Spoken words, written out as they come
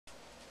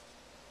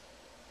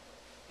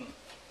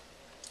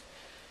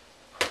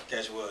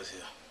Casual is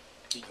here.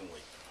 He can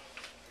wait.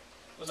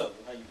 What's up,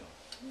 dude? How you doing?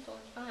 I'm doing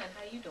fine.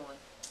 How you doing?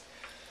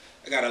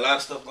 I got a lot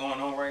of stuff going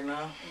on right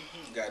now.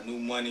 Got new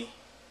money.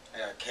 I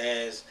got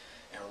Kaz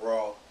and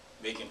Raw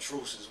making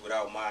truces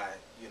without my,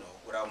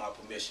 without my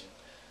permission.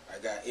 I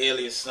got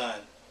Alias son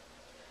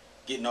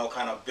getting all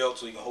kind of belts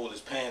so he can hold his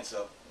pants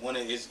up. One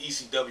of his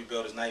ECW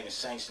belt is not even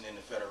sanctioned in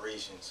the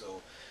Federation.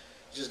 So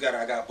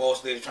I got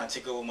boss lady trying to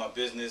take over my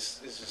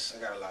business. It's just,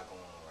 I got a lot going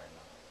on right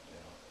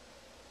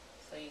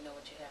now, So you know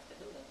what you have to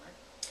do then,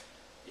 right?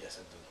 Yes,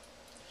 I do.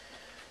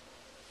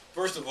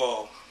 First of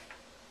all,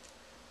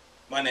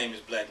 my name is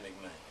Black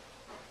McMahon,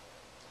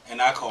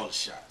 and I call the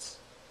shots.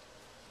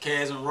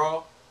 Kaz and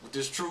Raw with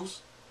this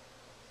truce,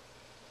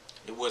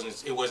 it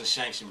wasn't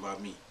sanctioned by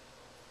me.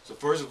 So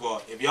first of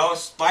all, if y'all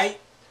fight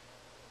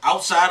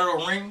outside of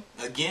the ring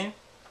again,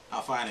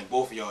 I'll find in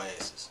both of y'all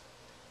asses.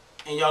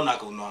 And y'all not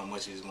gonna know how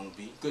much it's gonna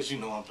be, because you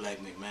know I'm Black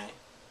McMahon.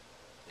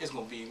 It's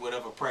gonna be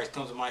whatever price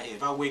comes to my head.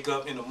 If I wake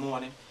up in the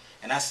morning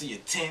and I see a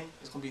 10,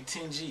 it's gonna be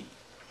 10 G's.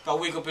 If I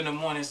wake up in the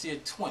morning and see a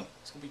 20,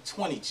 it's gonna be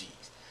 20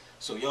 G's.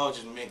 So y'all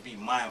just be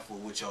mindful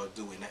of what y'all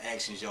do and the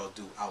actions y'all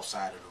do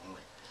outside of the ring.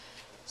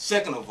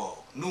 Second of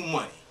all, new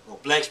money, or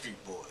Blackstreet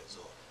Boys,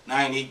 or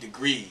 98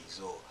 Degrees,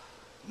 or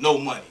no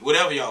money,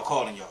 whatever y'all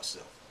calling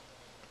yourself.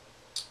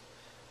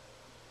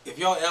 If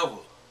y'all ever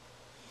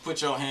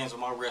put your hands on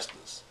my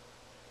wrestlers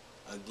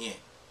again,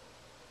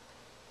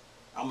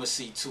 I'm going to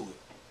see to it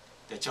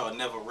that y'all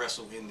never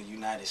wrestle in the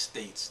United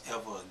States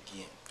ever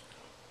again.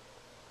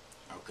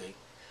 Okay?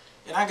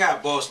 And I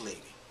got boss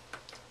lady,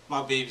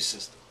 my baby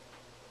sister.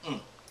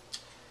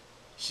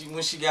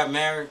 When she got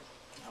married,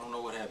 I don't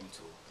know what happened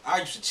to her. I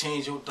used to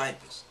change your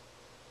diapers.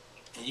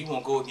 And you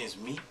won't go against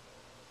me?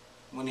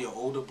 One of your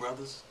older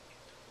brothers?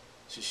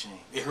 It's a shame.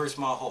 It hurts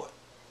my heart.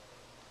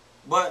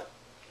 But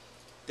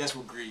that's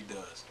what greed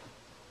does.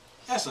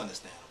 That's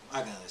understandable.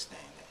 I can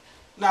understand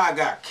that. Now I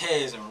got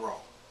Kaz and Raw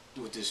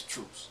with this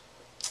truce.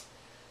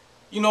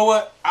 You know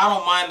what? I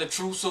don't mind the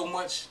truce so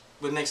much,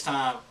 but next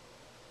time,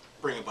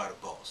 bring it by the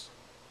boss.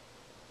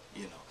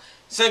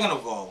 Second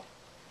of all,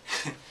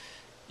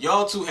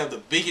 y'all two have the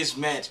biggest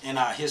match in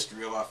our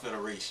history of our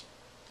federation.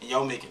 And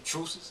y'all making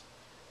truces?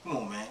 Come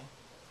on, man.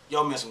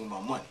 Y'all messing with my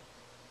money.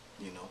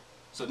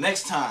 So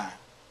next time,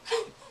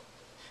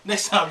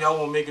 y'all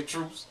want to make a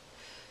truce,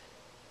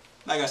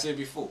 like I said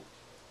before,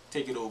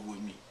 take it over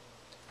with me.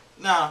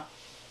 Now,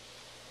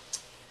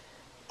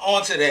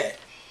 on to that.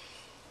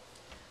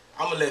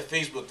 I'm going to let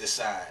Facebook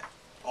decide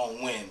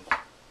on when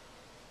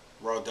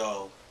Raw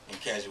Dog and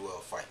Casual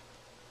fight.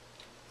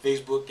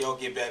 Facebook, y'all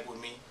get back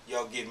with me.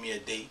 Y'all give me a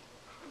date,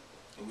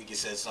 and we can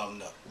set something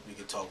up. We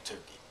can talk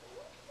turkey.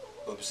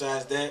 But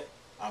besides that,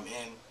 I'm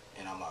in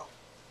and I'm out.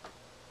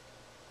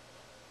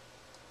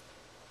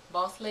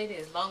 Boss lady,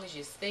 as long as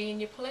you stay in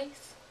your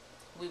place,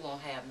 we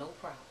won't have no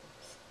problems.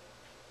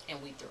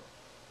 And we through.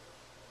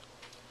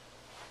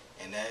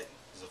 And that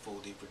is a full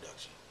D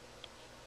production.